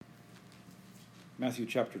Matthew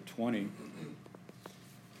chapter 20.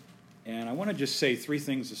 And I want to just say three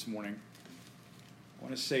things this morning. I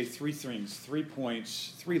want to say three things, 3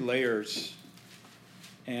 points, 3 layers.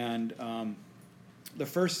 And the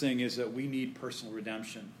first thing is that we need personal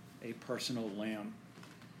redemption, a personal lamb.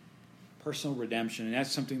 Personal redemption, and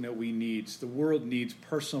that's something that we need. The world needs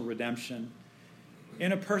personal redemption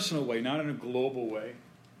in a personal way, not in a global way,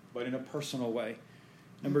 but in a personal way.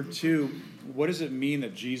 Number 2, what does it mean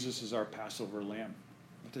that Jesus is our Passover lamb?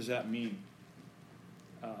 What does that mean?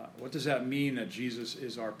 What does that mean that Jesus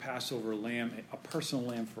is our Passover lamb, a personal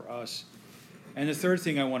lamb for us? And the third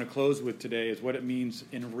thing I want to close with today is what it means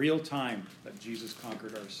in real time that Jesus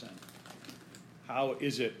conquered our sin. How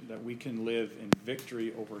is it that we can live in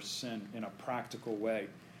victory over sin in a practical way?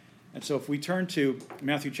 And so if we turn to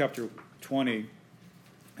Matthew chapter 20,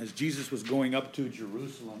 as Jesus was going up to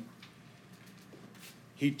Jerusalem,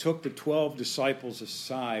 he took the 12 disciples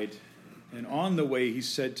aside, and on the way he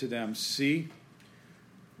said to them, "See,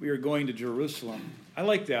 we are going to Jerusalem." I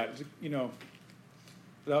like that. You know,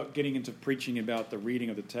 without getting into preaching about the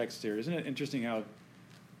reading of the text here, isn't it interesting how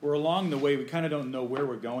we're along the way, we kind of don't know where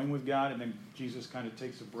we're going with God, and then Jesus kind of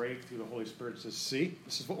takes a break through the Holy Spirit and says, "See,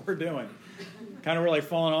 this is what we're doing." Kind of really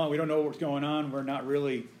falling on. We don't know what's going on. We're not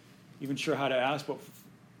really even sure how to ask, but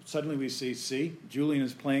suddenly we see, Julian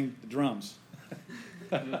is playing the drums.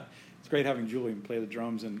 It's great having Julian play the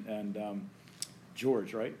drums and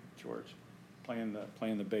George, right? George, playing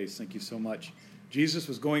the bass. Thank you so much. Jesus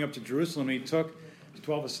was going up to Jerusalem, and he took the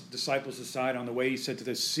 12 disciples aside on the way. He said to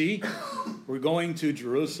them, "See, we're going to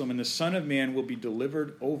Jerusalem, and the Son of Man will be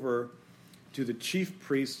delivered over to the chief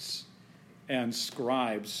priests and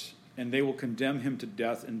scribes, and they will condemn him to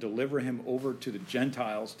death and deliver him over to the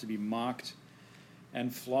Gentiles to be mocked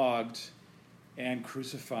and flogged and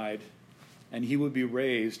crucified, and he will be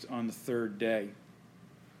raised on the third day."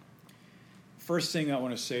 First thing I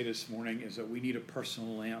want to say this morning is that we need a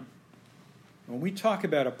personal lamb. When we talk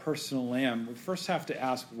about a personal lamb, we first have to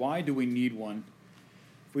ask, why do we need one?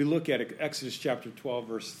 If we look at Exodus chapter 12,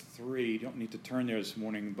 verse 3, you don't need to turn there this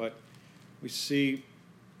morning, but we see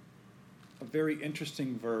a very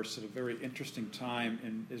interesting verse at a very interesting time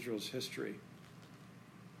in Israel's history,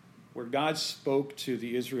 where God spoke to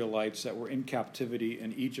the Israelites that were in captivity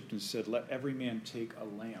in Egypt and said, "Let every man take a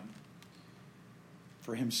lamb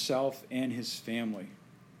for himself and his family."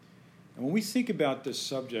 And when we think about this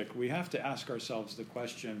subject, we have to ask ourselves the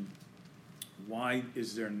question, why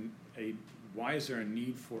is there a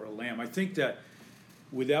need for a lamb? I think that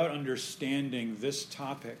without understanding this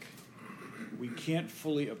topic, we can't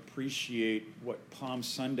fully appreciate what Palm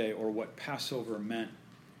Sunday or what Passover meant.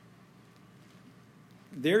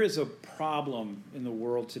 There is a problem in the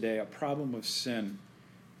world today, a problem of sin,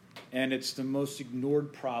 and it's the most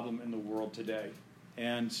ignored problem in the world today.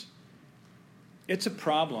 And it's a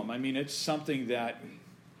problem. I mean, it's something that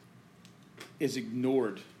is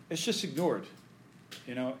ignored. It's just ignored,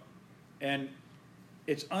 you know, and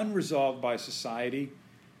it's unresolved by society.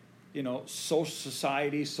 You know, socialism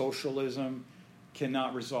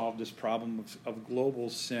cannot resolve this problem of global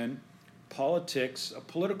sin. Politics, a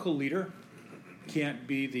political leader can't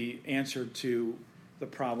be the answer to the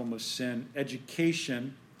problem of sin.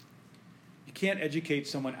 Education, you can't educate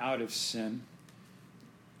someone out of sin.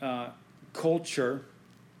 Culture,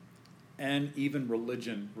 and even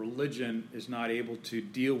religion. Religion is not able to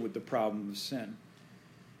deal with the problem of sin.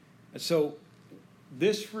 And so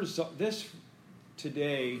this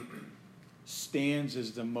today stands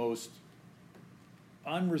as the most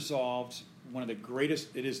unresolved,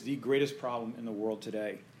 it is the greatest problem in the world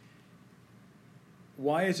today.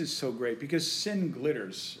 Why is it so great? Because sin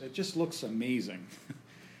glitters. It just looks amazing.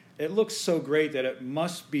 It looks so great that it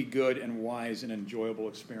must be good and wise and enjoyable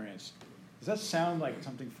experience. Does that sound like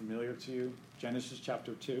something familiar to you? Genesis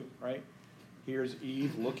chapter 2, right? Here's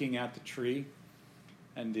Eve looking at the tree,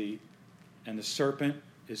 and the serpent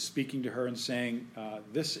is speaking to her and saying,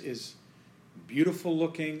 "This is beautiful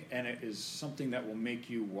looking, and it is something that will make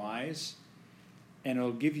you wise, and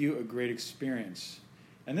it'll give you a great experience."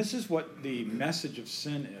 And this is what the message of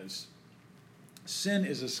sin is. Sin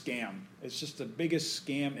is a scam. It's just the biggest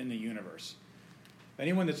scam in the universe.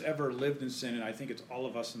 Anyone that's ever lived in sin, and I think it's all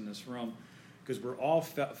of us in this room, because we're all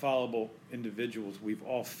fallible individuals, we've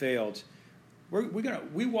all failed.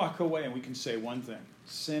 We walk away and we can say one thing: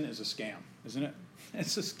 sin is a scam, isn't it?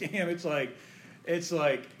 It's a scam. It's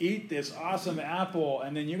like eat this awesome apple,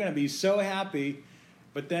 and then you're going to be so happy.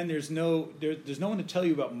 But then there's no one to tell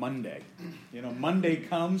you about Monday. You know, Monday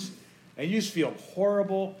comes, and you just feel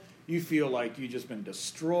horrible. You feel like you've just been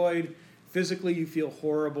destroyed. Physically, you feel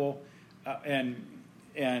horrible, and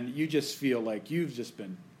you just feel like you've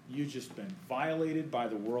You've just been violated by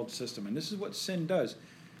the world system. And this is what sin does.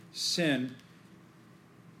 Sin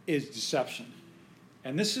is deception.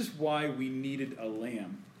 And this is why we needed a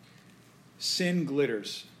lamb. Sin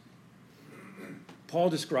glitters. Paul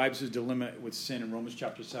describes his dilemma with sin in Romans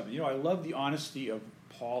chapter 7. I love the honesty of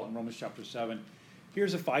Paul in Romans chapter 7.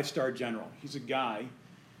 Here's a 5-star general. He's a guy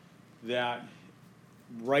that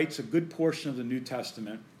writes a good portion of the New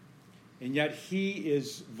Testament, and yet he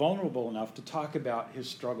is vulnerable enough to talk about his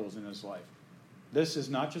struggles in his life. This is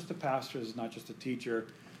not just a pastor, this is not just a teacher,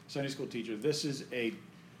 Sunday school teacher. This is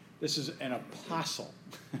an apostle,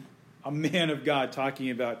 a man of God talking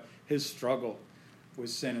about his struggle with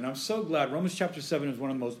sin. And I'm so glad. Romans chapter 7 is one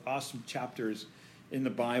of the most awesome chapters in the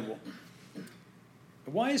Bible.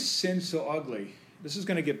 Why is sin so ugly? This is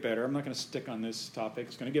going to get better. I'm not going to stick on this topic.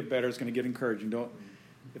 It's going to get better. It's going to get encouraging.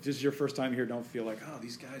 If this is your first time here, don't feel like, oh,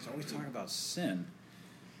 these guys always talk about sin.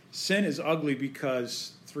 Sin is ugly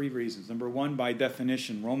because 3 reasons. Number 1, by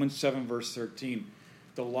definition, Romans 7, verse 13.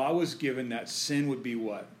 The law was given that sin would be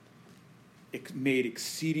what? Made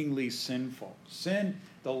exceedingly sinful. Sin,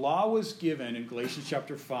 the law was given in Galatians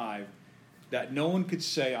chapter 5 that no one could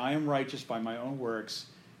say, I am righteous by my own works.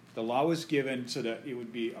 The law was given so that it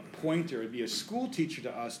would be a pointer, it would be a school teacher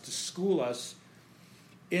to us, to school us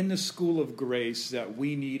in the school of grace that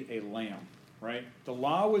we need a lamb, right? The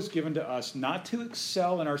law was given to us not to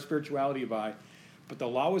excel in our spirituality by, but the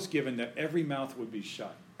law was given that every mouth would be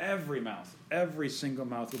shut. Every mouth, every single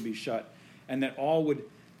mouth would be shut. And that all would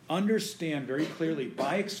understand very clearly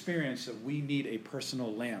by experience that we need a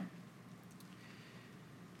personal lamb.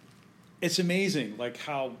 It's amazing like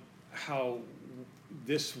how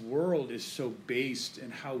this world is so based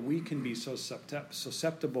and how we can be so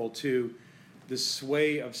susceptible to the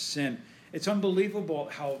sway of sin. It's unbelievable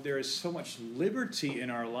how there is so much liberty in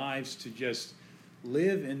our lives to just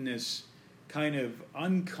live in this kind of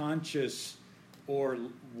unconscious or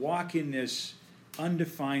walk in this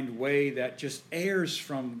undefined way that just errs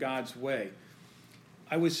from God's way.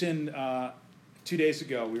 I was in, 2 days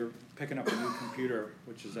ago, we were picking up a new computer,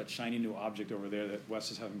 which is that shiny new object over there that Wes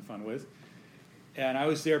is having fun with. And I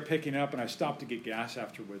was there picking up, and I stopped to get gas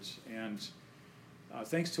afterwards. And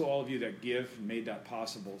thanks to all of you that give and made that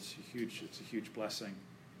possible. It's a huge blessing.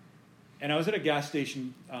 And I was at a gas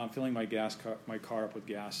station filling my car up with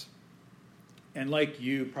gas. And like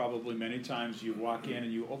you, probably many times you walk in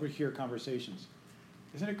and you overhear conversations.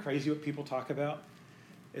 Isn't it crazy what people talk about?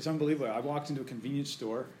 It's unbelievable. I walked into a convenience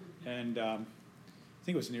store, and I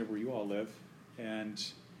think it was near where you all live. And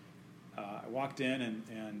I walked in,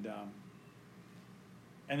 and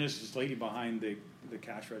there's this lady behind the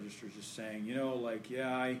cash register just saying,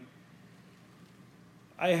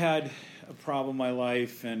 I had a problem in my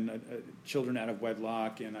life and children out of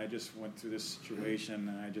wedlock, and I just went through this situation,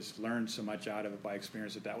 and I just learned so much out of it by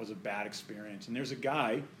experience that was a bad experience. And there's a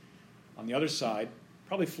guy on the other side,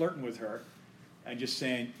 probably flirting with her, and just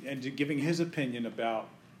saying, and giving his opinion about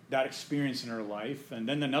that experience in her life. And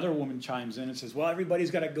then another woman chimes in and says, well,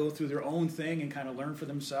 everybody's got to go through their own thing and kind of learn for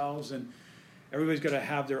themselves, and everybody's got to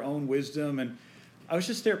have their own wisdom. And I was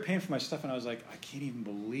just there paying for my stuff, and I was like, I can't even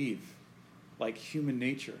believe, like, human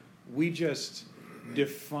nature. We just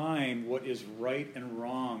define what is right and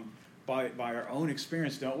wrong by our own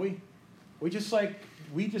experience, don't we? We just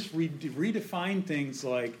redefine things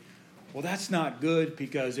like, well, that's not good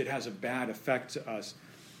because it has a bad effect to us.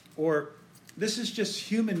 Or this is just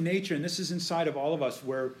human nature, and this is inside of all of us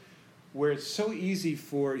where it's so easy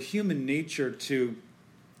for human nature to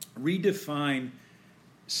redefine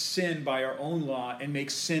sin by our own law and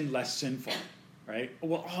make sin less sinful, right?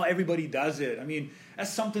 Well, everybody does it. I mean,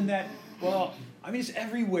 that's something that, it's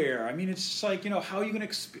everywhere. I mean, it's just like, how are you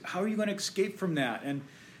going to escape from that?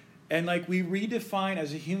 And like we redefine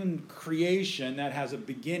as a human creation that has a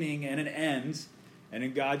beginning and an end, and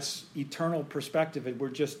in God's eternal perspective,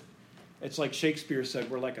 it's like Shakespeare said,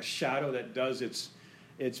 we're like a shadow that does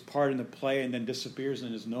its part in the play and then disappears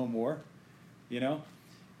and is no more,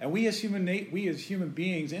 And we as human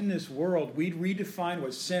beings in this world, we redefine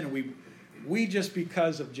what's sin. And we just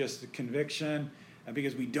because of just the conviction and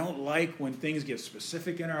because we don't like when things get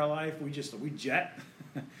specific in our life, we jet.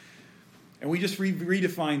 And we just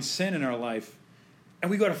redefine sin in our life. And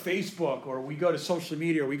we go to Facebook, or we go to social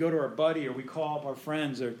media, or we go to our buddy, or we call up our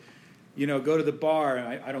friends, or, go to the bar.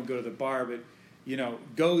 And I don't go to the bar, but,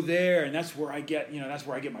 go there. And that's where I get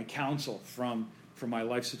my counsel from my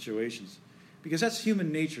life situations. Because that's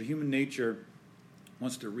human nature. Human nature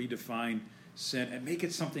wants to redefine sin and make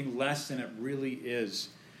it something less than it really is.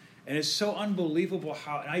 And it's so unbelievable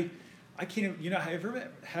how, and I can't, have you ever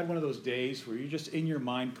had one of those days where you're just in your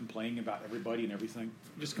mind complaining about everybody and everything?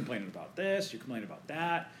 You're just complaining about this, you're complaining about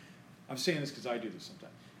that. I'm saying this because I do this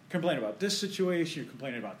sometimes. Complaining about this situation, you're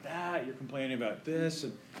complaining about that, you're complaining about this,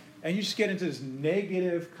 and you just get into this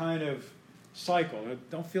negative kind of cycle. I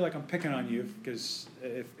don't feel like I'm picking on you, because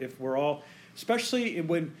if we're all, especially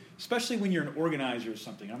when you're an organizer or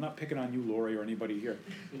something. I'm not picking on you, Lori, or anybody here.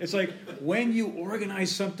 It's like when you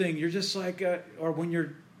organize something, you're just like, or when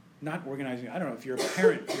you're not organizing, I don't know, if you're a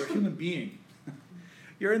parent, you're a human being.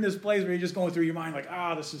 You're in this place where you're just going through your mind like,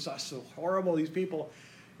 this is so horrible, these people,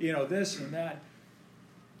 this and that.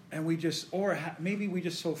 And we just, maybe we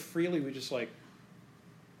just so freely, we just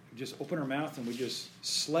open our mouth and we just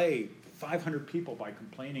slay 500 people by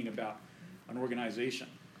complaining about an organization.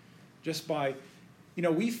 Just by,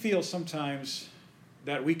 we feel sometimes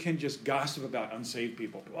that we can just gossip about unsaved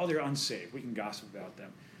people. Well, they're unsaved. We can gossip about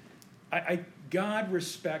them. God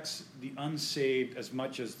respects the unsaved as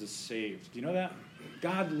much as the saved. Do you know that?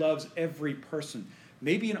 God loves every person.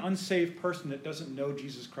 Maybe an unsaved person that doesn't know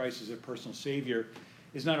Jesus Christ as their personal Savior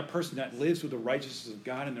is not a person that lives with the righteousness of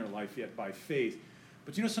God in their life yet by faith.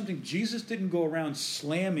 But you know something? Jesus didn't go around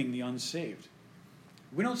slamming the unsaved.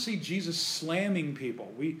 We don't see Jesus slamming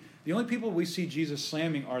people. The only people we see Jesus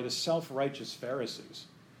slamming are the self-righteous Pharisees.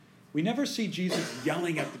 We never see Jesus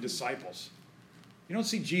yelling at the disciples. You don't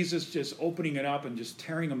see Jesus just opening it up and just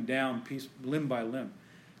tearing them down limb by limb.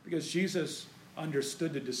 Because Jesus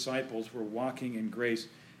understood the disciples were walking in grace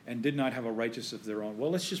and did not have a righteousness of their own.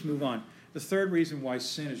 Well, let's just move on. The third reason why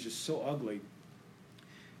sin is just so ugly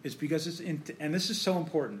is because and this is so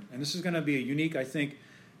important, and this is going to be a unique, I think,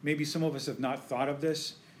 maybe some of us have not thought of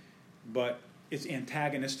this, but it's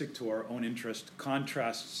antagonistic to our own interest,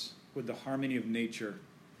 contrasts with the harmony of nature.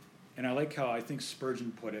 And I like how I think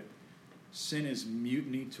Spurgeon put it, sin is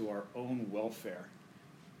mutiny to our own welfare.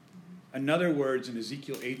 In other words, in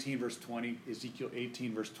Ezekiel 18, verse 20,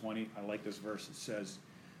 I like this verse, it says,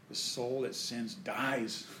 the soul that sins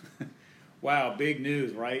dies. Wow, big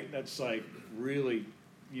news, right? That's like really,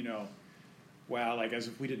 wow, like as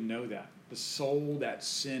if we didn't know that. The soul that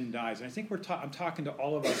sin dies. And I think I'm talking to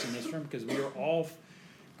all of us in this room because we are all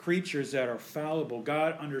creatures that are fallible.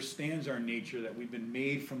 God understands our nature, that we've been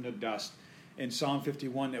made from the dust. In Psalm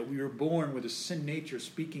 51, that we were born with a sin nature,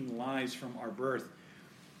 speaking lies from our birth.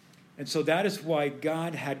 And so that is why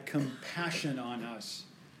God had compassion on us.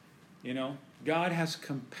 God has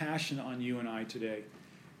compassion on you and I today.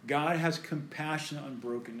 God has compassion on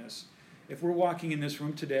brokenness. If we're walking in this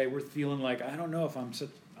room today, we're feeling like, I don't know if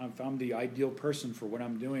I'm the ideal person for what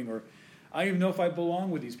I'm doing, or I don't even know if I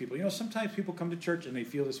belong with these people. Sometimes people come to church and they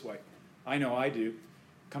feel this way. I know I do.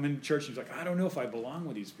 Come into church and it's like, I don't know if I belong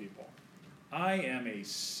with these people. I am a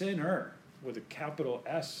sinner with a capital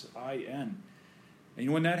S-I-N.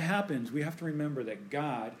 And when that happens, we have to remember that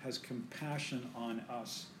God has compassion on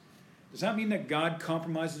us. Does that mean that God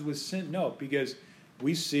compromises with sin? No, because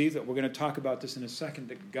we see that we're going to talk about this in a second,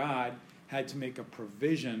 that God had to make a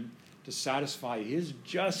provision to satisfy his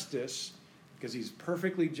justice, because he's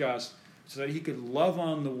perfectly just, so that he could love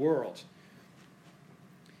on the world.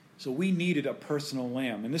 So we needed a personal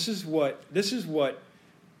lamb. And this is what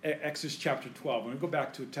Exodus chapter 12. I'm going to go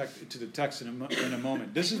back to the text in a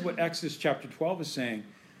moment. This is what Exodus chapter 12 is saying.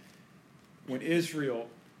 When Israel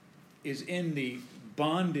is in the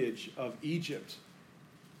bondage of Egypt,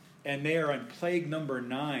 and they are on plague number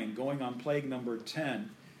 9, going on plague number 10,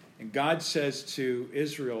 and God says to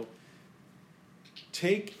Israel,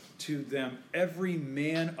 take to them every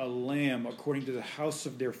man a lamb according to the house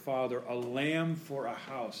of their father, a lamb for a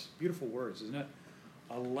house. Beautiful words, isn't it?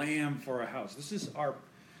 A lamb for a house. This is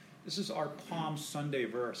our Palm Sunday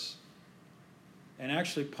verse. And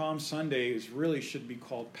actually Palm Sunday really should be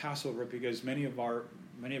called Passover, because many of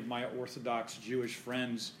my Orthodox Jewish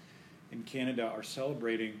friends in Canada are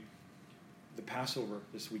celebrating the Passover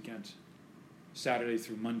this weekend, Saturday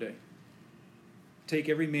through Monday. Take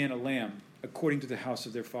every man a lamb according to the house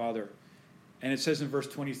of their father. And it says in verse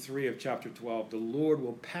 23 of chapter 12, the Lord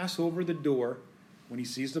will pass over the door when he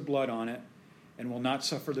sees the blood on it, and will not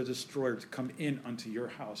suffer the destroyer to come in unto your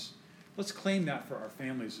house. Let's claim that for our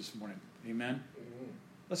families this morning. Amen?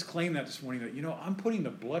 Let's claim that this morning, that, I'm putting the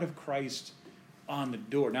blood of Christ on the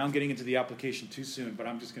door. Now I'm getting into the application too soon, but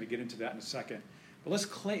I'm just going to get into that in a second. But let's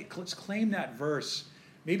claim that verse.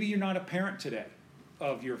 Maybe you're not a parent today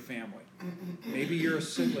of your family. Maybe you're a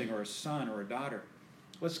sibling or a son or a daughter.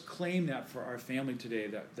 Let's claim that for our family today,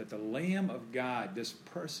 that the Lamb of God, this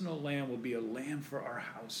personal lamb, will be a lamb for our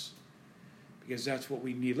house, because that's what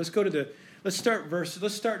we need. Let's start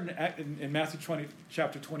in Matthew 20,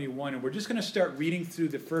 chapter 21, and we're just going to start reading through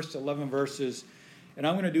the first 11 verses, And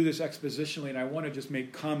I'm going to do this expositionally, and I want to just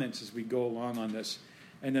make comments as we go along on this,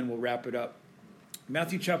 and then we'll wrap it up.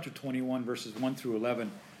 Matthew chapter 21, verses 1 through 11.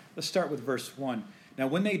 Let's start with verse 1. Now,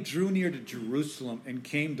 when they drew near to Jerusalem and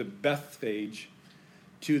came to Bethphage,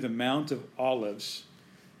 to the Mount of Olives,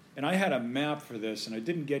 and I had a map for this, and I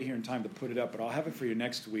didn't get here in time to put it up, but I'll have it for you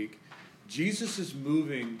next week. Jesus is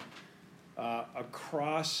moving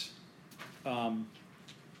across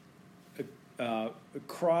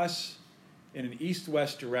in an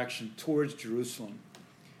east-west direction towards Jerusalem.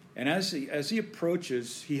 And as he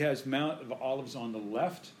approaches, he has Mount of Olives on the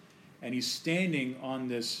left, and he's standing on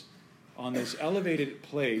this elevated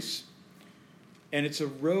place. And it's a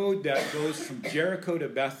road that goes from Jericho to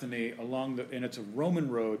Bethany and it's a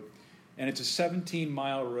Roman road, and it's a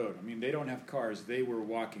 17-mile road. I mean, they don't have cars. They were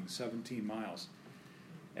walking 17 miles.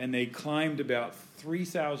 And they climbed about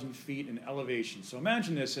 3,000 feet in elevation. So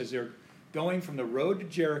imagine this as they're going from the road to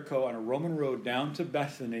Jericho on a Roman road down to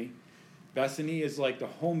Bethany. Bethany is like the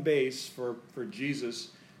home base for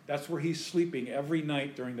Jesus. That's where he's sleeping every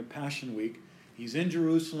night during the Passion Week. He's in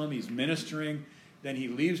Jerusalem. He's ministering. Then he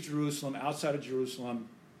leaves Jerusalem, outside of Jerusalem,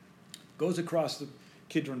 goes across the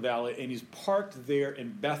Kidron Valley, and he's parked there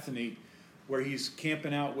in Bethany, where he's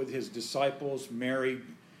camping out with his disciples, Mary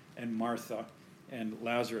and Martha and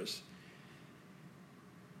Lazarus.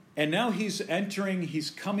 And now he's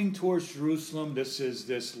coming towards Jerusalem. This is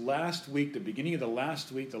this last week, the beginning of the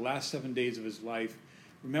last week, the last 7 days of his life.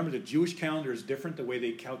 Remember, the Jewish calendar is different, the way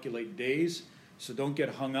they calculate days, so don't get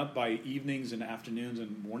hung up by evenings and afternoons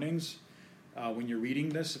and mornings. When you're reading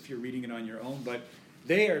this, if you're reading it on your own. But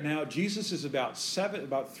they are now, Jesus is about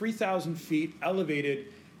 3,000 feet elevated,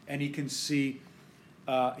 and he can see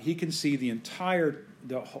the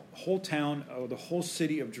whole town, the whole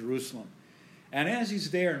city of Jerusalem. And as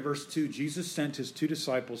he's there in verse 2, Jesus sent his 2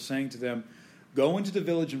 disciples, saying to them, "Go into the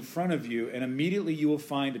village in front of you, and immediately you will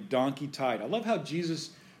find a donkey tied." I love how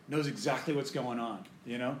Jesus knows exactly what's going on,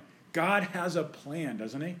 you know? God has a plan,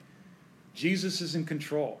 doesn't he? Jesus is in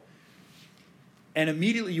control. "And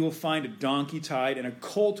immediately you will find a donkey tied and a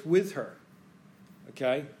colt with her."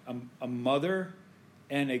 Okay? A mother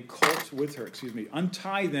and a colt with her,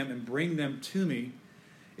 "Untie them and bring them to me.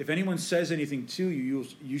 If anyone says anything to you,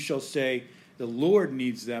 you shall say, 'The Lord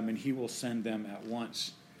needs them,' and he will send them at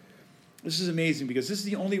once." This is amazing because this is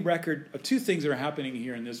the only record of 2 things that are happening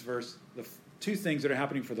here in this verse. The 2 things that are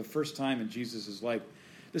happening for the first time in Jesus' life.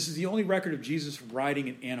 This is the only record of Jesus riding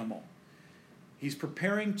an animal. He's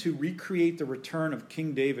preparing to recreate the return of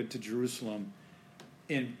King David to Jerusalem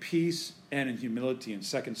in peace and in humility in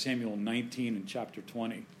 2 Samuel 19 and chapter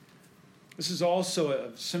 20. This is also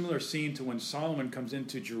a similar scene to when Solomon comes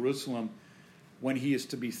into Jerusalem when he is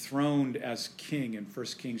to be throned as king in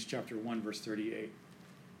 1 Kings chapter 1, verse 38.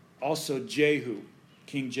 Also,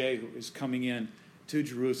 King Jehu, is coming in to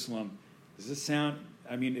Jerusalem. Does this sound,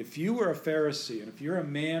 if you were a Pharisee, and if you're a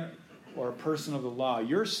man or a person of the law,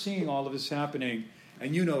 you're seeing all of this happening,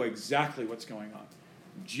 and you know exactly what's going on.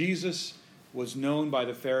 Jesus was known by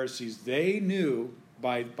the Pharisees. They knew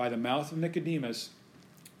by the mouth of Nicodemus.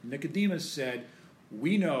 Nicodemus said,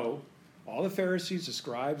 "We know," all the Pharisees, the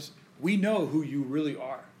scribes, "we know who you really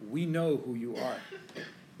are. We know who you are."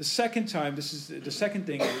 The second time, this is the second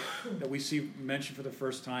thing that we see mentioned for the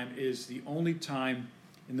first time, is the only time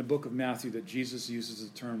in the book of Matthew that Jesus uses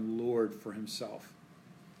the term Lord for himself.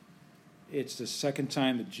 It's the second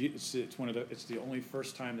time that it's the only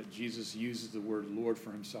first time that Jesus uses the word Lord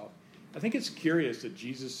for himself. I think it's curious that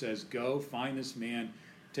Jesus says, "Go find this man,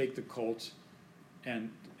 take the colt and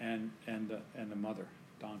the mother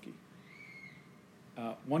donkey."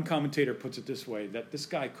 One commentator puts it this way: that this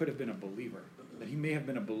guy could have been a believer, that he may have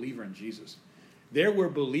been a believer in Jesus. There were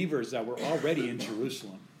believers that were already in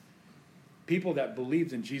Jerusalem, people that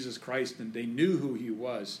believed in Jesus Christ, and they knew who he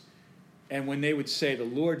was. And when they would say, "The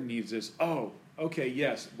Lord needs this," "Oh, okay,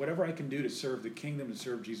 yes, whatever I can do to serve the kingdom and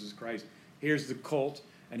serve Jesus Christ, here's the colt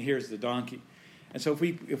and here's the donkey." And so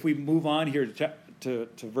if we move on here to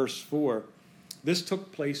verse 4, this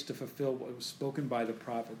took place to fulfill what was spoken by the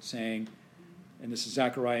prophet, saying, and this is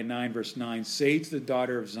Zechariah 9, verse 9, "Say to the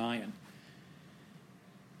daughter of Zion."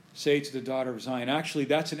 Say to the daughter of Zion. Actually,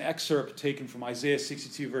 that's an excerpt taken from Isaiah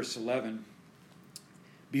 62, verse 11.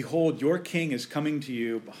 "Behold, your king is coming to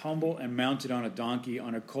you, humble and mounted on a donkey,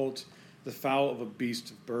 on a colt, the foal of a beast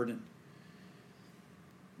of burden."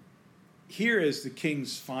 Here is the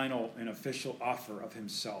king's final and official offer of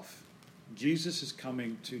himself. Jesus is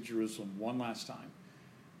coming to Jerusalem one last time.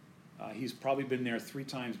 He's probably been there 3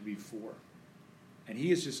 times before. And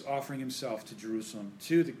he is just offering himself to Jerusalem,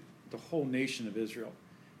 to the whole nation of Israel,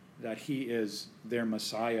 that he is their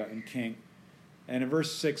Messiah and king. And in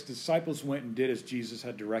verse 6, the disciples went and did as Jesus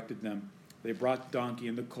had directed them. They brought the donkey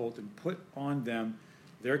and the colt and put on them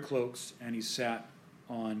their cloaks, and he sat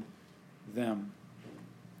on them.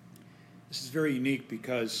 This is very unique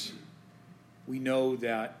because we know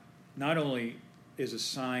that not only is a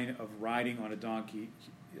sign of riding on a donkey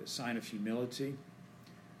a sign of humility,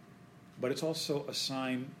 but it's also a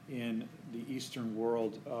sign in the Eastern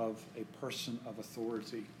world of a person of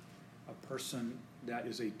authority, a person that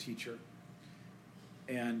is a teacher.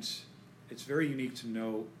 And it's very unique to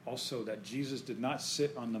know also that Jesus did not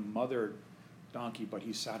sit on the mother donkey, but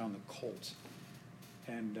he sat on the colt.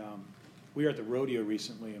 And we were at the rodeo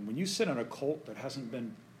recently, and when you sit on a colt that hasn't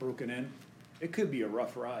been broken in, it could be a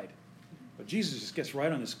rough ride. But Jesus just gets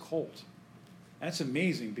right on this colt. And that's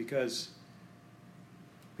amazing because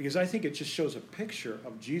I think it just shows a picture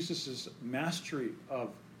of Jesus' mastery of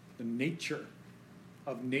the nature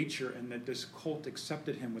of nature, and that this colt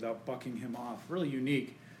accepted him without bucking him off. Really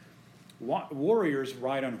unique. Warriors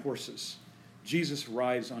ride on horses. Jesus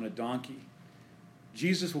rides on a donkey.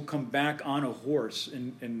 Jesus will come back on a horse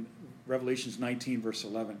in Revelations 19, verse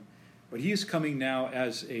 11. But he is coming now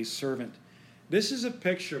as a servant. This is a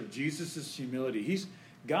picture of Jesus' humility.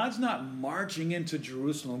 God's not marching into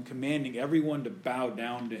Jerusalem commanding everyone to bow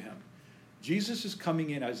down to him. Jesus is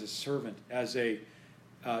coming in as a servant, as a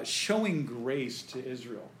showing grace to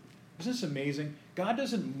Israel. Isn't this amazing? God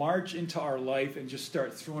doesn't march into our life and just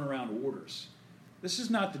start throwing around orders. This is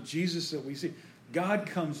not the Jesus that we see. God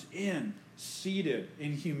comes in seated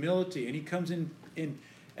in humility, and he comes in,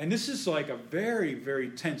 and this is like a very, very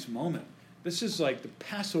tense moment. This is like the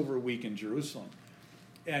Passover week in Jerusalem.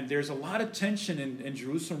 And there's a lot of tension in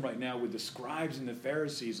Jerusalem right now with the scribes and the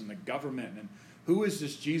Pharisees and the government. And who is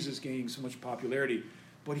this Jesus gaining so much popularity?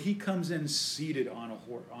 But he comes in seated on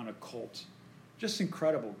a colt. Just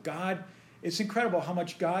incredible. It's incredible how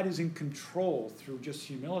much God is in control through just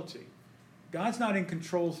humility. God's not in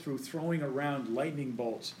control through throwing around lightning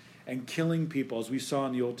bolts and killing people, as we saw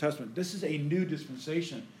in the Old Testament. This is a new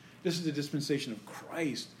dispensation. This is the dispensation of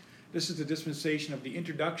Christ. This is the dispensation of the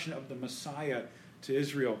introduction of the Messiah to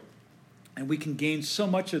Israel. And we can gain so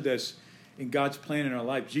much of this in God's plan in our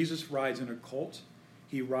life. Jesus rides in a colt.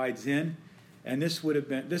 He rides in. And this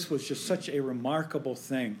was just such a remarkable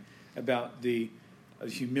thing about the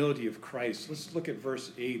humility of Christ. Let's look at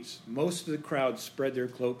verse 8. Most of the crowd spread their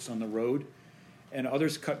cloaks on the road, and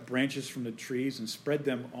others cut branches from the trees and spread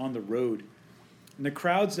them on the road. And the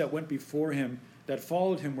crowds that went before him, that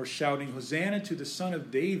followed him, were shouting, "Hosanna to the Son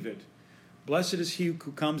of David. Blessed is he who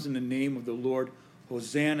comes in the name of the Lord.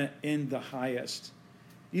 Hosanna in the highest."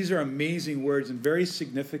 These are amazing words and very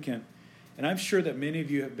significant. And I'm sure that many of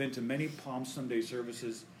you have been to many Palm Sunday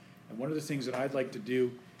services. And one of the things that I'd like to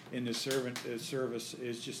do in this service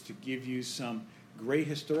is just to give you some great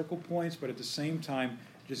historical points, but at the same time,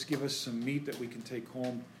 just give us some meat that we can take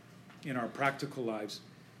home in our practical lives.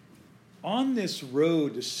 On this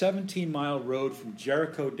road, the 17-mile road from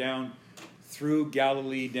Jericho down through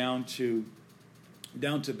Galilee down to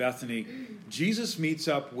Bethany, Jesus meets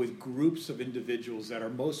up with groups of individuals that are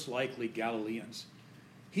most likely Galileans.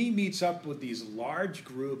 He meets up with these large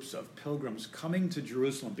groups of pilgrims coming to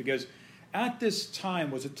Jerusalem, because at this time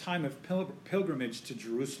was a time of pilgrimage to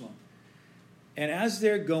Jerusalem. And as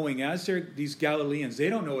they're going, these Galileans, they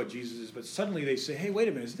don't know what Jesus is, but suddenly they say, "Hey, wait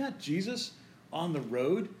a minute, isn't that Jesus on the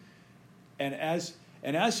road?" And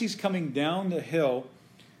as he's coming down the hill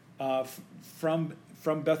from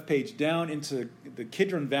Bethpage down into the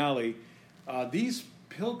Kidron Valley, these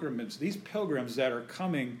pilgrims that are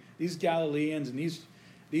coming, these Galileans and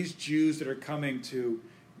these Jews that are coming to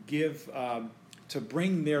give to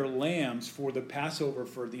bring their lambs for the Passover,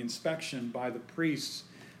 for the inspection by the priests,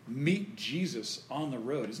 meet Jesus on the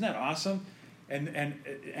road. Isn't that awesome? And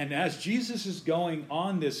as Jesus is going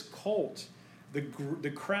on this colt,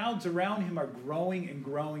 the crowds around him are growing and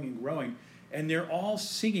growing and growing, and they're all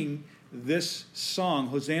singing this song,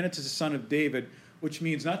 "Hosanna to the Son of David," which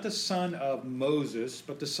means not the son of Moses,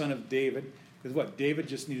 but the son of David. Because David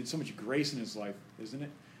just needed so much grace in his life, isn't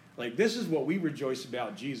it? Like, this is what we rejoice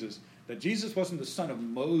about Jesus, that Jesus wasn't the son of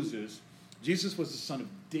Moses. Jesus was the son of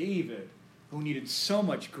David, who needed so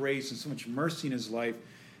much grace and so much mercy in his life.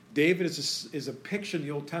 David is a picture in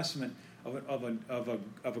the Old Testament of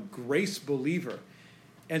a grace believer.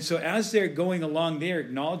 And so as they're going along, they're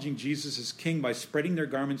acknowledging Jesus as king by spreading their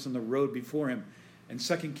garments on the road before him. In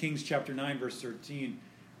 2 Kings chapter 9, verse 13,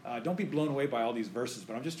 don't be blown away by all these verses,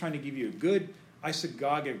 but I'm just trying to give you a good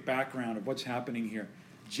isagogic background of what's happening here.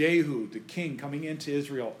 Jehu, the king, coming into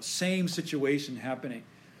Israel, same situation happening.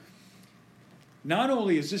 Not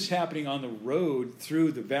only is this happening on the road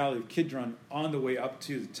through the valley of Kidron on the way up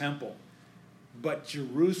to the temple, but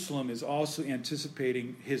Jerusalem is also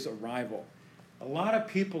anticipating his arrival. A lot of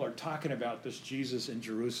people are talking about this Jesus in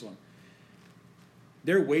Jerusalem.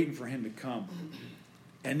 They're waiting for him to come.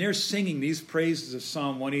 And they're singing these praises of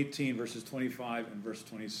Psalm 118, verses 25 and verse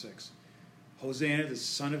 26. Hosanna, the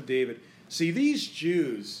Son of David. See, these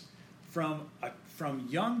Jews from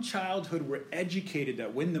young childhood were educated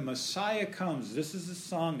that when the Messiah comes, this is the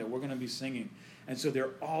song that we're going to be singing. And so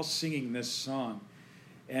they're all singing this song.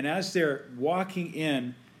 And as they're walking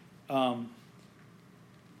in,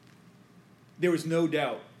 there was no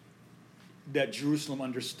doubt that Jerusalem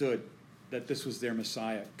understood that this was their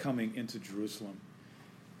Messiah coming into Jerusalem.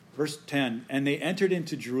 Verse 10, and they entered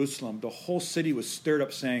into Jerusalem. The whole city was stirred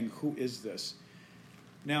up, saying, who is this?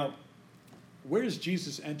 Now, where does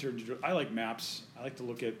Jesus enter? I like maps. I like to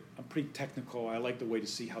look at, I'm pretty technical. I like the way to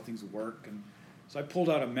see how things work. And so I pulled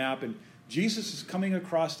out a map, and Jesus is coming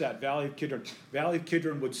across that Valley of Kidron. Valley of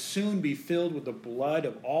Kidron would soon be filled with the blood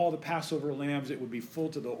of all the Passover lambs. It would be full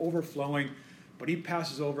to the overflowing, but he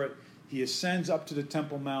passes over it. He ascends up to the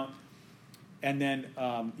Temple Mount, and then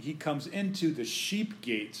he comes into the Sheep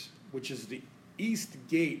Gate, which is the east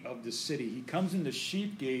gate of the city. He comes in the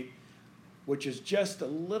Sheep Gate, which is just a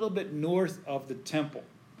little bit north of the temple,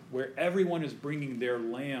 where everyone is bringing their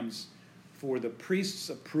lambs for the priest's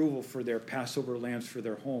approval for their Passover lambs for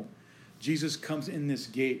their home. Jesus comes in this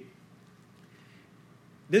gate.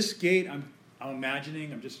 This gate, I'm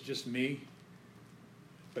imagining, I'm just me,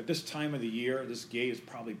 but this time of the year, this gate is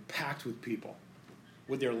probably packed with people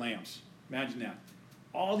with their lambs. Imagine that.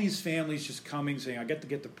 All these families just coming, saying, I get to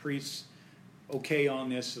get the priest's okay on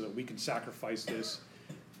this so that we can sacrifice this.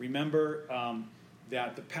 Remember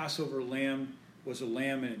that the Passover lamb was a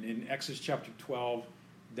lamb in Exodus chapter 12,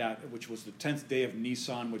 which was the 10th day of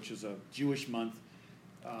Nisan, which is a Jewish month.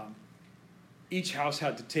 Each house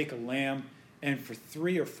had to take a lamb, and for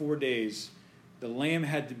 3 or 4 days, the lamb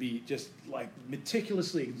had to be just like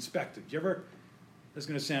meticulously inspected. This is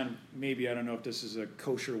going to sound, maybe, I don't know if this is a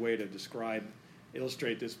kosher way to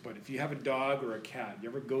illustrate this, but if you have a dog or a cat, you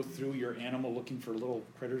ever go through your animal looking for little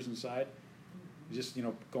critters inside? Just,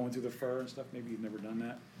 going through the fur and stuff. Maybe you've never done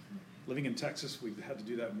that. Living in Texas, we've had to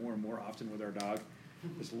do that more and more often with our dog.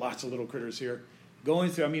 There's lots of little critters here.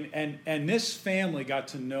 Going through, and this family got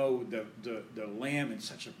to know the lamb in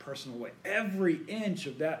such a personal way. Every inch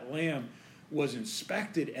of that lamb was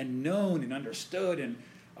inspected and known and understood and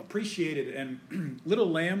appreciated. And little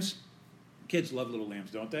lambs, kids love little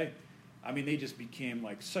lambs, don't they? They just became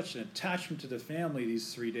like such an attachment to the family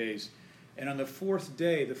these 3 days. And on the fourth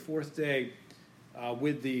day,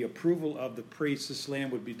 with the approval of the priest, this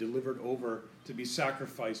lamb would be delivered over to be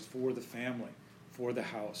sacrificed for the family, for the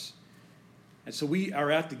house. And so we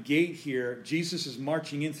are at the gate here. Jesus is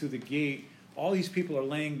marching in through the gate. All these people are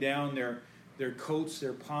laying down their coats,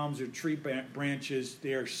 their palms, their tree branches.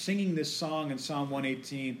 They are singing this song in Psalm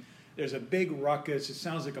 118. There's a big ruckus. It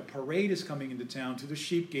sounds like a parade is coming into town to the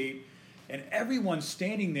sheep gate. And everyone's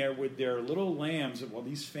standing there with their little lambs. While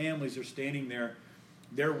these families are standing there,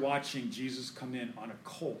 they're watching Jesus come in on a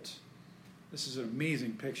colt. This is an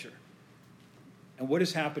amazing picture. And what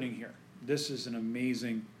is happening here? This is an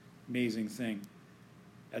amazing, amazing thing.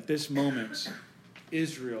 At this moment,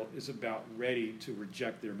 Israel is about ready to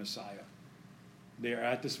reject their Messiah. They are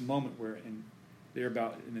at this moment where in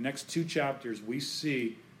the next 2 chapters, we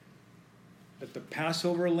see that the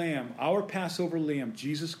Passover lamb, our Passover lamb,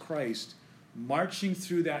 Jesus Christ, marching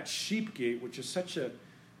through that sheep gate, which is such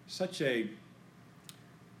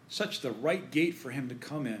the right gate for him to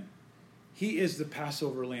come in. He is the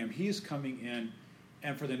Passover lamb. He is coming in,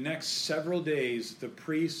 and for the next several days, the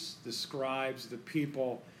priests, the scribes, the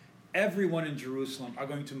people, everyone in Jerusalem are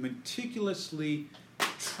going to meticulously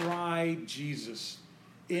try Jesus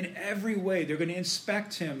in every way. They're going to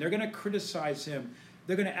inspect him. They're going to criticize him.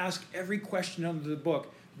 They're going to ask every question under the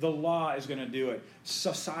book. The law is going to do it.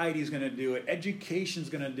 Society is going to do it. Education is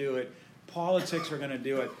going to do it. Politics are going to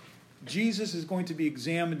do it. Jesus is going to be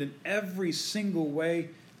examined in every single way,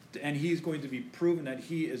 and he's going to be proven that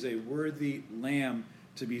he is a worthy lamb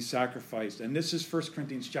to be sacrificed. And this is 1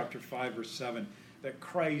 Corinthians chapter 5, verse 7, that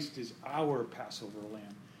Christ is our Passover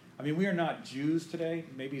lamb. We are not Jews today.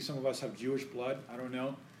 Maybe some of us have Jewish blood. I don't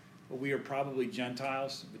know. But we are probably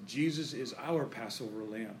Gentiles. But Jesus is our Passover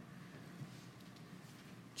lamb.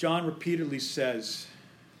 John repeatedly says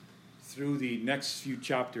through the next few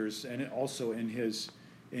chapters, and also in his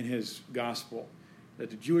gospel,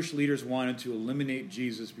 that the Jewish leaders wanted to eliminate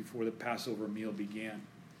Jesus before the Passover meal began.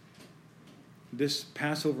 This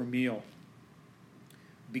Passover meal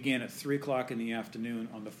began at 3 o'clock in the afternoon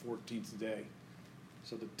on the 14th day.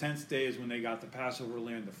 So the 10th day is when they got the Passover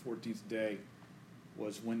lamb. The 14th day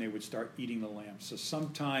was when they would start eating the lamb. So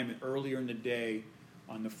sometime earlier in the day,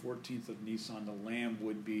 on the 14th of Nisan, the lamb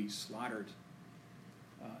would be slaughtered.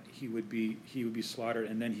 He would be slaughtered,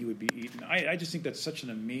 and then he would be eaten. I just think that's such an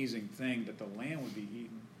amazing thing that the lamb would be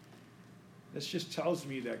eaten. This just tells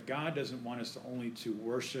me that God doesn't want us to only to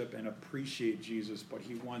worship and appreciate Jesus, but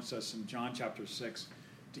he wants us in John chapter 6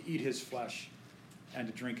 to eat his flesh and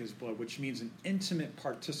to drink his blood, which means an intimate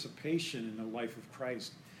participation in the life of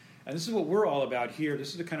Christ. And this is what we're all about here. This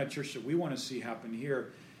is the kind of church that we want to see happen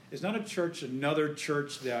here. It's not a church, another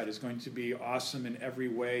church that is going to be awesome in every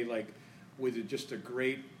way, like with just a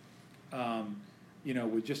great,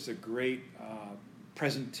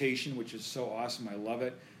 presentation, which is so awesome. I love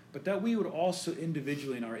it. But that we would also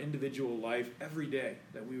individually, in our individual life, every day,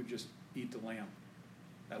 that we would just eat the lamb.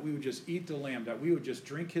 That we would just eat the lamb. That we would just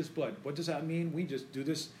drink his blood. What does that mean? We just do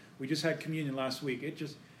this. We just had communion last week.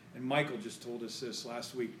 And Michael just told us this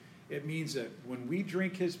last week. It means that when we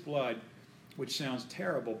drink his blood, which sounds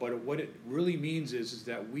terrible, but what it really means is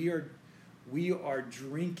that we are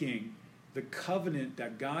drinking the covenant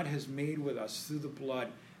that God has made with us through the blood,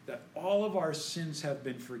 that all of our sins have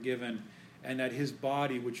been forgiven, and that his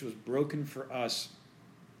body, which was broken for us,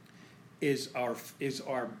 is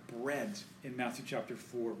our bread in Matthew chapter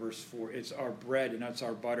 4, verse 4. It's our bread, and that's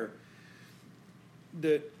our butter.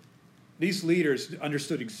 These leaders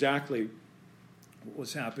understood exactly what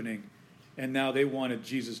was happening, and now they wanted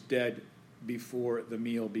Jesus dead before the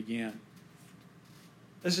meal began.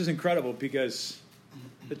 This is incredible because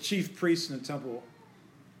the chief priests in the temple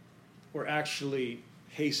were actually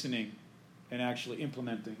hastening and actually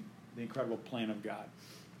implementing the incredible plan of God.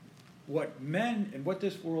 What men and what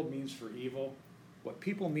this world means for evil, what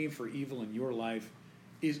people mean for evil in your life,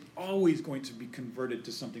 is always going to be converted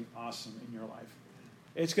to something awesome in your life.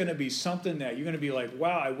 It's going to be something that you're going to be like,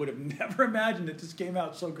 wow, I would have never imagined that this came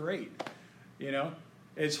out so great. You know?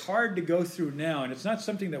 It's hard to go through now, and it's not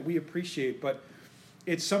something that we appreciate, but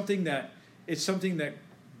it's something that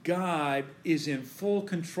God is in full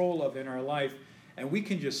control of in our life, and we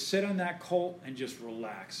can just sit on that colt and just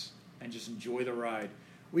relax and just enjoy the ride.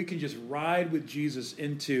 We can just ride with Jesus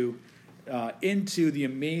into the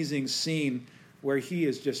amazing scene where he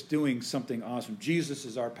is just doing something awesome. Jesus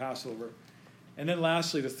is our Passover. And then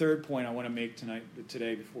lastly, the third point I want to make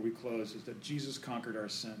today before we close is that Jesus conquered our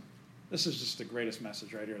sin. This is just the greatest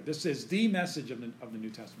message right here. This is the message of the New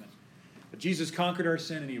Testament. That Jesus conquered our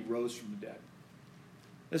sin and he rose from the dead.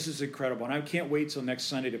 This is incredible. And I can't wait till next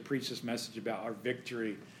Sunday to preach this message about our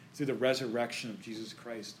victory through the resurrection of Jesus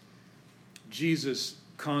Christ. Jesus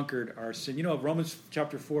conquered our sin. You know, Romans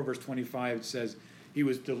chapter 4, verse 25, it says, he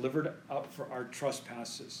was delivered up for our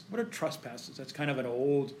trespasses. What are trespasses? That's kind of an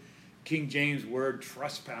old King James word,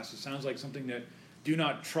 trespass. It sounds like something that do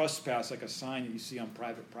not trespass, like a sign that you see on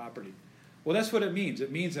private property. Well, that's what it means.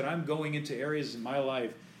 It means that I'm going into areas in my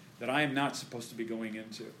life that I am not supposed to be going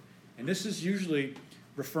into. And this is usually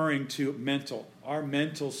referring to our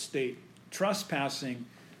mental state. Trespassing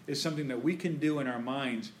is something that we can do in our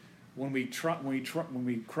minds when we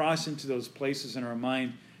cross into those places in our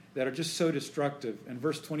mind that are just so destructive. In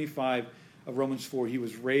verse 25 of Romans 4, he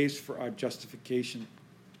was raised for our justification.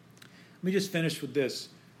 Let me just finish with this.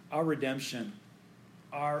 Our redemption.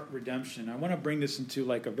 I want to bring this into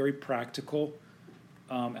like a very practical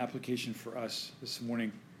application for us this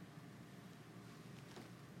morning.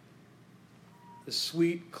 The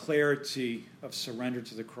sweet clarity of surrender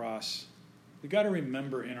to the cross. We got to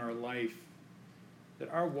remember in our life that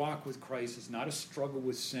our walk with Christ is not a struggle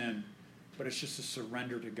with sin, but it's just a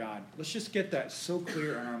surrender to God. Let's just get that so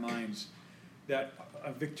clear in our minds that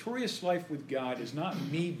a victorious life with God is not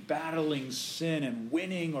me battling sin and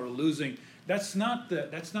winning or losing. That's not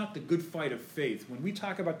the good fight of faith. When we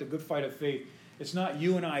talk about the good fight of faith, it's not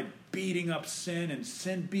you and I beating up sin and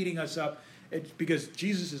sin beating us up. It's because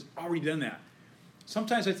Jesus has already done that.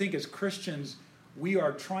 Sometimes I think as Christians, we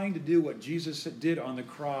are trying to do what Jesus did on the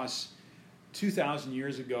cross 2,000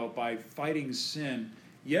 years ago by fighting sin.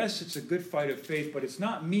 Yes, it's a good fight of faith, but it's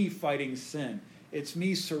not me fighting sin. It's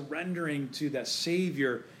me surrendering to that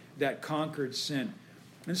Savior that conquered sin.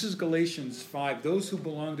 And this is Galatians 5. Those who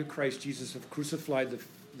belong to Christ Jesus have crucified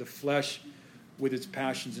the flesh with its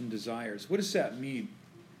passions and desires. What does that mean?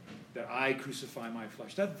 That I crucify my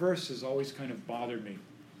flesh. That verse has always kind of bothered me.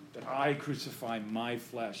 That I crucify my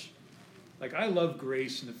flesh. Like, I love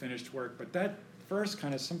grace and the finished work, but that verse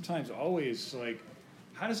kind of sometimes always like,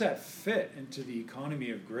 how does that fit into the economy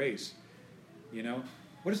of grace? You know?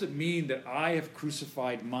 What does it mean that I have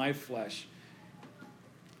crucified my flesh?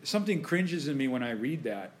 Something cringes in me when I read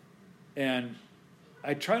that. And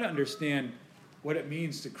I try to understand what it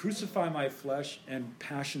means to crucify my flesh and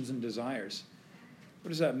passions and desires. What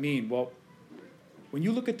does that mean? Well, when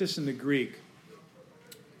you look at this in the Greek,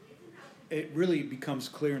 it really becomes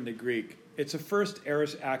clear in the Greek. It's a first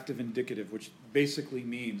aorist active indicative, which basically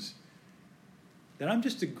means that I'm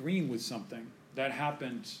just agreeing with something that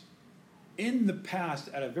happened in the past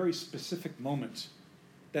at a very specific moment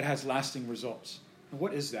that has lasting results. And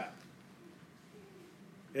what is that?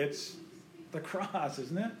 It's the cross,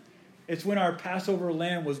 isn't it? It's when our Passover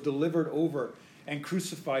lamb was delivered over and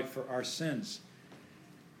crucified for our sins.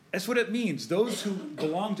 That's what it means. Those who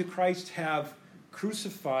belong to Christ have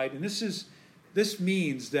crucified, and this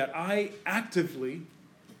means that I actively,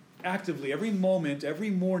 every moment, every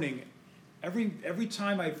morning, every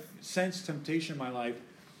time I sense temptation in my life,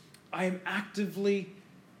 I am actively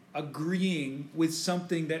agreeing with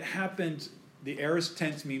something that happened. The aorist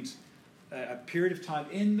tense means a period of time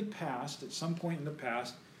in the past, at some point in the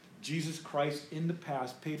past, Jesus Christ in the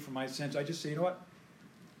past paid for my sins. I just say, you know what?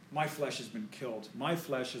 My flesh has been killed. My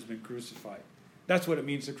flesh has been crucified. That's what it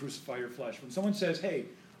means to crucify your flesh. When someone says, hey,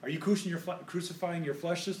 are you crucifying your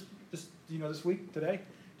flesh this week, today?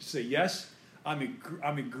 Just say, yes, I'm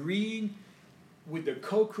agreeing with the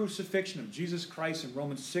co-crucifixion of Jesus Christ in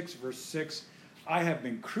Romans 6, verse 6. I have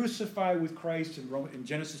been crucified with Christ in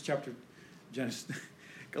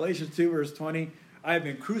Galatians 2, verse 20. I have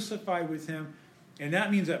been crucified with him. And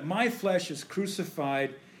that means that my flesh is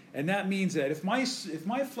crucified. And that means that if my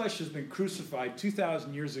flesh has been crucified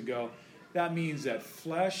 2,000 years ago, that means that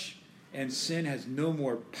flesh and sin has no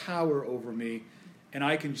more power over me, and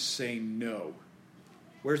I can say no.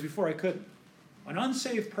 Whereas before I couldn't. An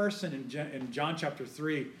unsaved person in John chapter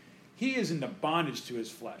 3, he is in the bondage to his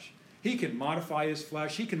flesh. He can modify his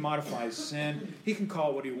flesh. He can modify his sin. He can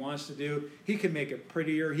call it what he wants to do. He can make it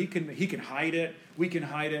prettier. He can hide it. We can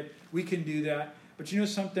hide it. We can do that. But you know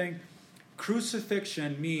something?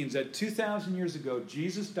 Crucifixion means that 2,000 years ago,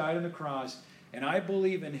 Jesus died on the cross, and I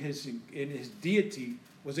believe in his deity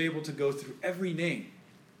was able to go through every name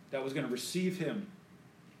that was going to receive him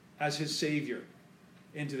as his Savior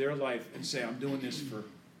into their life and say, I'm doing this for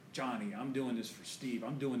Johnny, I'm doing this for Steve,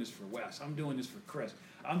 I'm doing this for Wes, I'm doing this for Chris,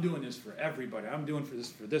 I'm doing this for everybody, I'm doing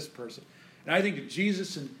this for this person. And I think that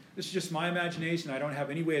Jesus, and this is just my imagination, I don't have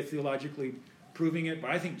any way of theologically proving it,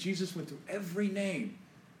 but I think Jesus went through every name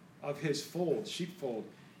of his sheepfold,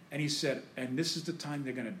 and he said, and this is the time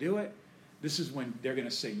they're going to do it, this is when they're going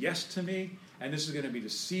to say yes to me, and this is going to be the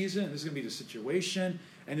season, this is going to be the situation,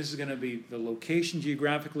 and this is going to be the location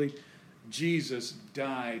geographically. Jesus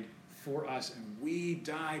died for us, and we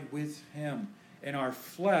died with him. And our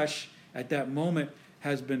flesh at that moment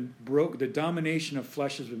has been broken. The domination of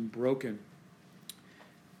flesh has been broken.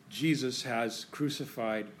 Jesus has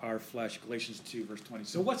crucified our flesh, Galatians 2, verse 20.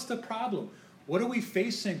 So what's the problem? What are we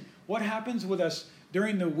facing? What happens with us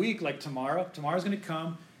during the week, like tomorrow? Tomorrow's going to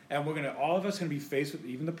come, and all of us going to be faced with,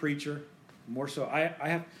 even the preacher, more so.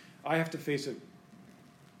 I have to face it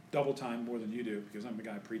double time more than you do because I'm the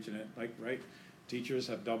guy preaching it, right? Teachers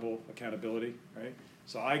have double accountability, right?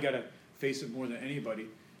 So I got to face it more than anybody.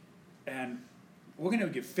 And we're going to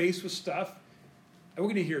get faced with stuff, and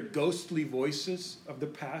we're going to hear ghostly voices of the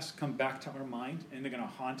past come back to our mind, and they're going to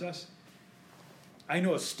haunt us. I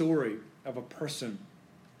know a story of a person,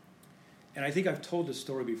 and I think I've told this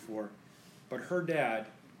story before, but her dad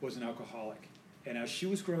was an alcoholic. And as she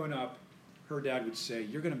was growing up, her dad would say,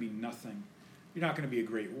 you're going to be nothing. You're not going to be a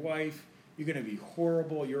great wife. You're going to be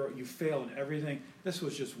horrible. You fail in everything. This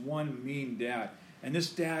was just one mean dad. And this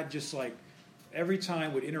dad just every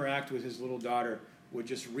time would interact with his little daughter would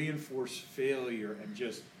just reinforce failure and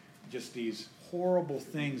just these horrible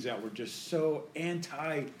things that were just so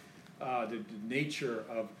anti the nature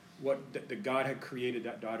of what the God had created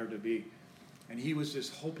that daughter to be. And he was this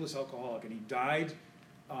hopeless alcoholic, and he died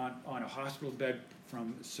on a hospital bed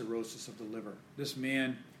from cirrhosis of the liver. This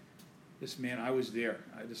man, I was there.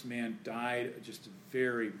 This man died just a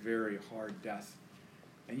very, very hard death.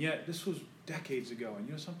 And yet, this was decades ago. And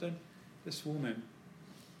you know something? This woman,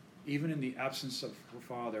 even in the absence of her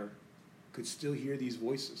father, could still hear these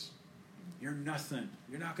voices. You're nothing.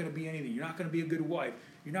 You're not going to be anything. You're not going to be a good wife.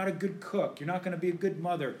 You're not a good cook. You're not going to be a good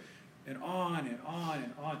mother. And on and on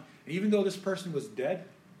and on. And even though this person was dead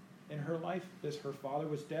in her life, her father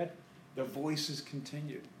was dead, the voices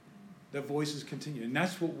continued. The voices continue. And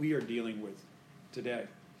that's what we are dealing with today.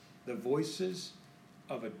 The voices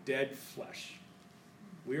of a dead flesh.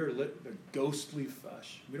 We are the ghostly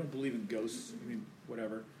flesh. We don't believe in ghosts. I mean,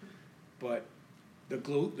 whatever. But the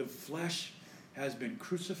flesh has been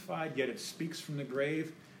crucified, yet it speaks from the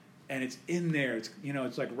grave. And it's in there.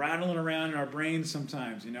 It's like rattling around in our brains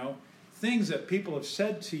sometimes, Things that people have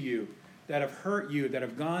said to you that have hurt you, that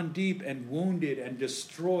have gone deep and wounded and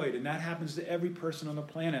destroyed. And that happens to every person on the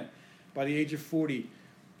planet. By the age of 40,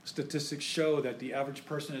 statistics show that the average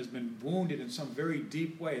person has been wounded in some very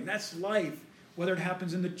deep way. And that's life, whether it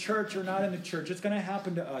happens in the church or not in the church. It's going to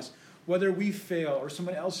happen to us, whether we fail or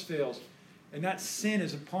someone else fails. And that sin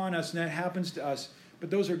is upon us, and that happens to us. But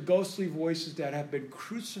those are ghostly voices that have been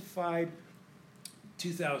crucified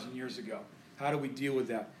 2,000 years ago. How do we deal with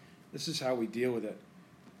that? This is how we deal with it.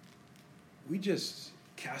 We just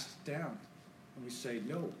cast it down, and we say,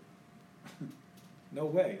 no. No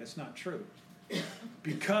way, that's not true.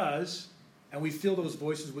 Because, and we fill those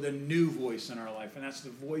voices with a new voice in our life, and that's the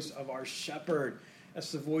voice of our shepherd.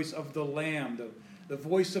 That's the voice of the Lamb, the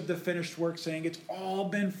voice of the finished work saying, it's all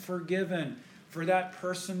been forgiven for that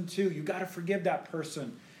person too. You got to forgive that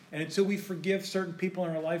person. And until we forgive certain people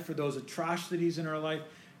in our life for those atrocities in our life,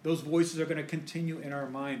 those voices are going to continue in our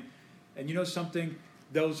mind. And you know something?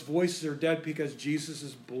 Those voices are dead because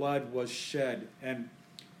Jesus' blood was shed. And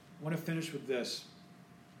I want to finish with this.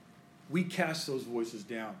 We cast those voices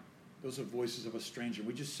down. Those are voices of a stranger.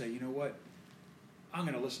 We just say, you know what? I'm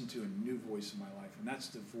going to listen to a new voice in my life. And that's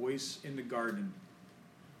the voice in the garden.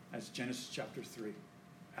 That's Genesis chapter 3.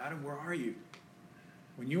 Adam, where are you?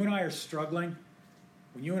 When you and I are struggling,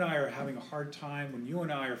 when you and I are having a hard time, when you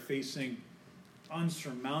and I are facing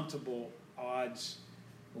unsurmountable odds,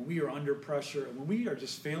 when we are under pressure, and when we are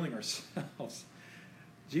just failing ourselves,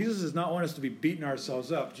 Jesus does not want us to be beating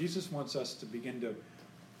ourselves up. Jesus wants us to begin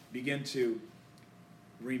to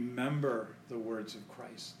remember the words of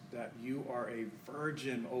Christ, that you are a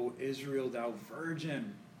virgin, O Israel, thou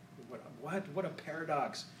virgin. What a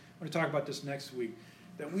paradox. I'm going to talk about this next week.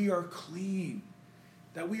 That we are clean,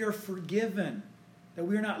 that we are forgiven, that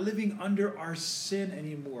we are not living under our sin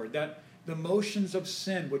anymore, that the motions of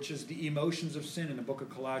sin, which is the emotions of sin in the book of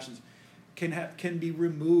Colossians, can be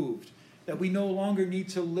removed, that we no longer need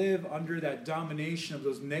to live under that domination of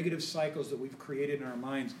those negative cycles that we've created in our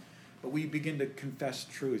minds, but we begin to confess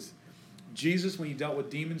truth. Jesus, when he dealt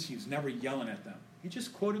with demons, he was never yelling at them. He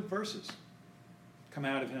just quoted verses. Come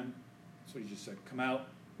out of him. That's what he just said. Come out.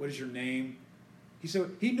 What is your name? He said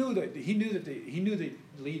he knew the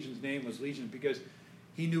legion's name was Legion because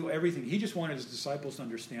he knew everything. He just wanted his disciples to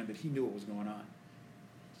understand that he knew what was going on.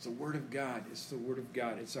 It's the Word of God. It's the Word of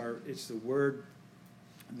God. It's the Word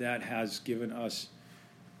that has given us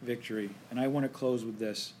victory. And I want to close with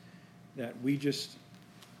this, that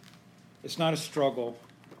it's not a struggle.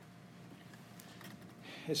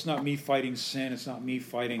 It's not me fighting sin. It's not me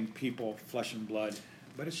fighting people, flesh and blood.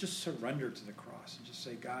 But it's just surrender to the cross and just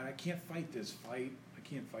say, God, I can't fight this fight. I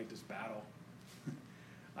can't fight this battle.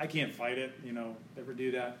 I can't fight it, ever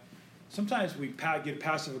do that. Sometimes we get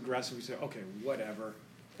passive-aggressive. We say, okay, whatever.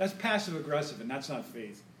 That's passive-aggressive, and that's not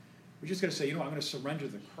faith. We're just going to say, I'm going to surrender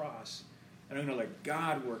to the cross, and I'm going to let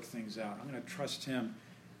God work things out. I'm going to trust him,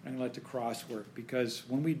 and I'm going to let the cross work. Because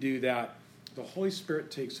when we do that, the Holy Spirit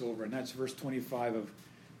takes over, and that's verse 25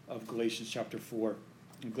 of Galatians chapter 4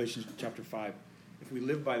 and Galatians chapter 5. If we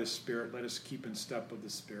live by the Spirit, let us keep in step with the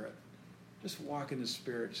Spirit. Just walk in the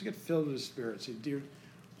Spirit. Just get filled with the Spirit. Say, dear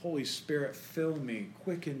Holy Spirit, fill me,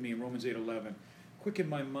 quicken me in Romans 8:11. Quicken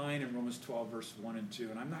my mind in Romans 12, verse 1 and 2.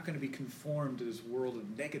 And I'm not going to be conformed to this world of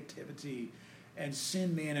negativity and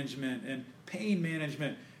sin management and pain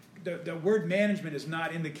management. The word management is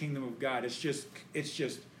not in the kingdom of God. It is just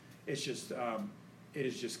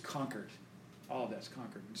conquered. All of that's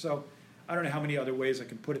conquered. And so I don't know how many other ways I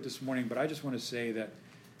can put it this morning, but I just want to say that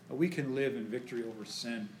we can live in victory over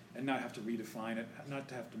sin and not have to redefine it, not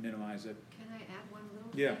to have to minimize it. Can I add one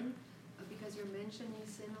little Yeah. thing? Because you're mentioning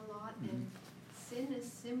sin a lot, Mm-hmm. and sin is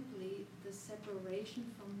simply the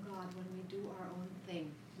separation from God when we do our own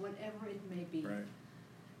thing, whatever it may be. Right.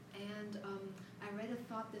 And I read a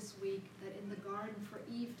thought this week that in the garden for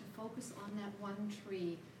Eve to focus on that one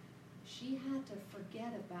tree, she had to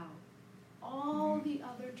forget about all the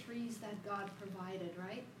other trees that God provided,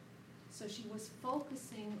 right? So she was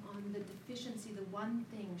focusing on the deficiency, the one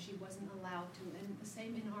thing she wasn't allowed to. And the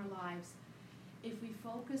same in our lives. If we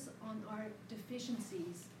focus on our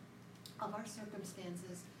deficiencies of our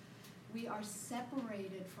circumstances, we are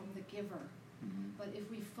separated from the giver. Mm-hmm. But if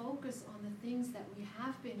we focus on the things that we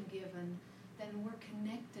have been given, then we're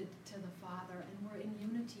connected to the Father and we're in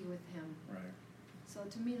unity with him. Right. So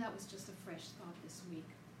to me, that was just a fresh thought this week.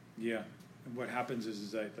 Yeah. And what happens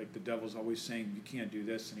is that like the devil's always saying you can't do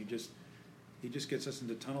this, and he just gets us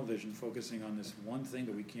into tunnel vision, focusing on this one thing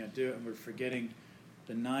that we can't do, and we're forgetting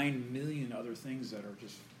the 9 million other things that are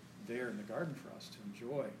just there in the garden for us to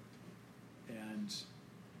enjoy. And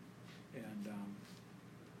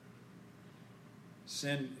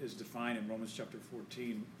sin is defined in Romans chapter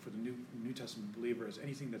 14 for the New Testament believer as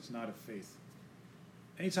anything that's not of faith.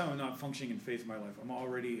 Anytime I'm not functioning in faith in my life, I'm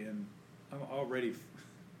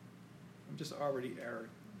just already erring.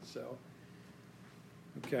 So,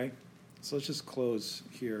 okay. So let's just close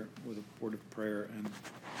here with a word of prayer. And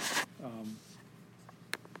I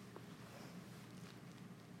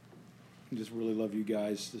just really love you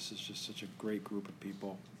guys. This is just such a great group of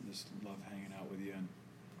people. I just love hanging out with you. And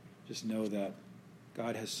just know that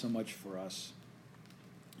God has so much for us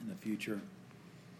in the future.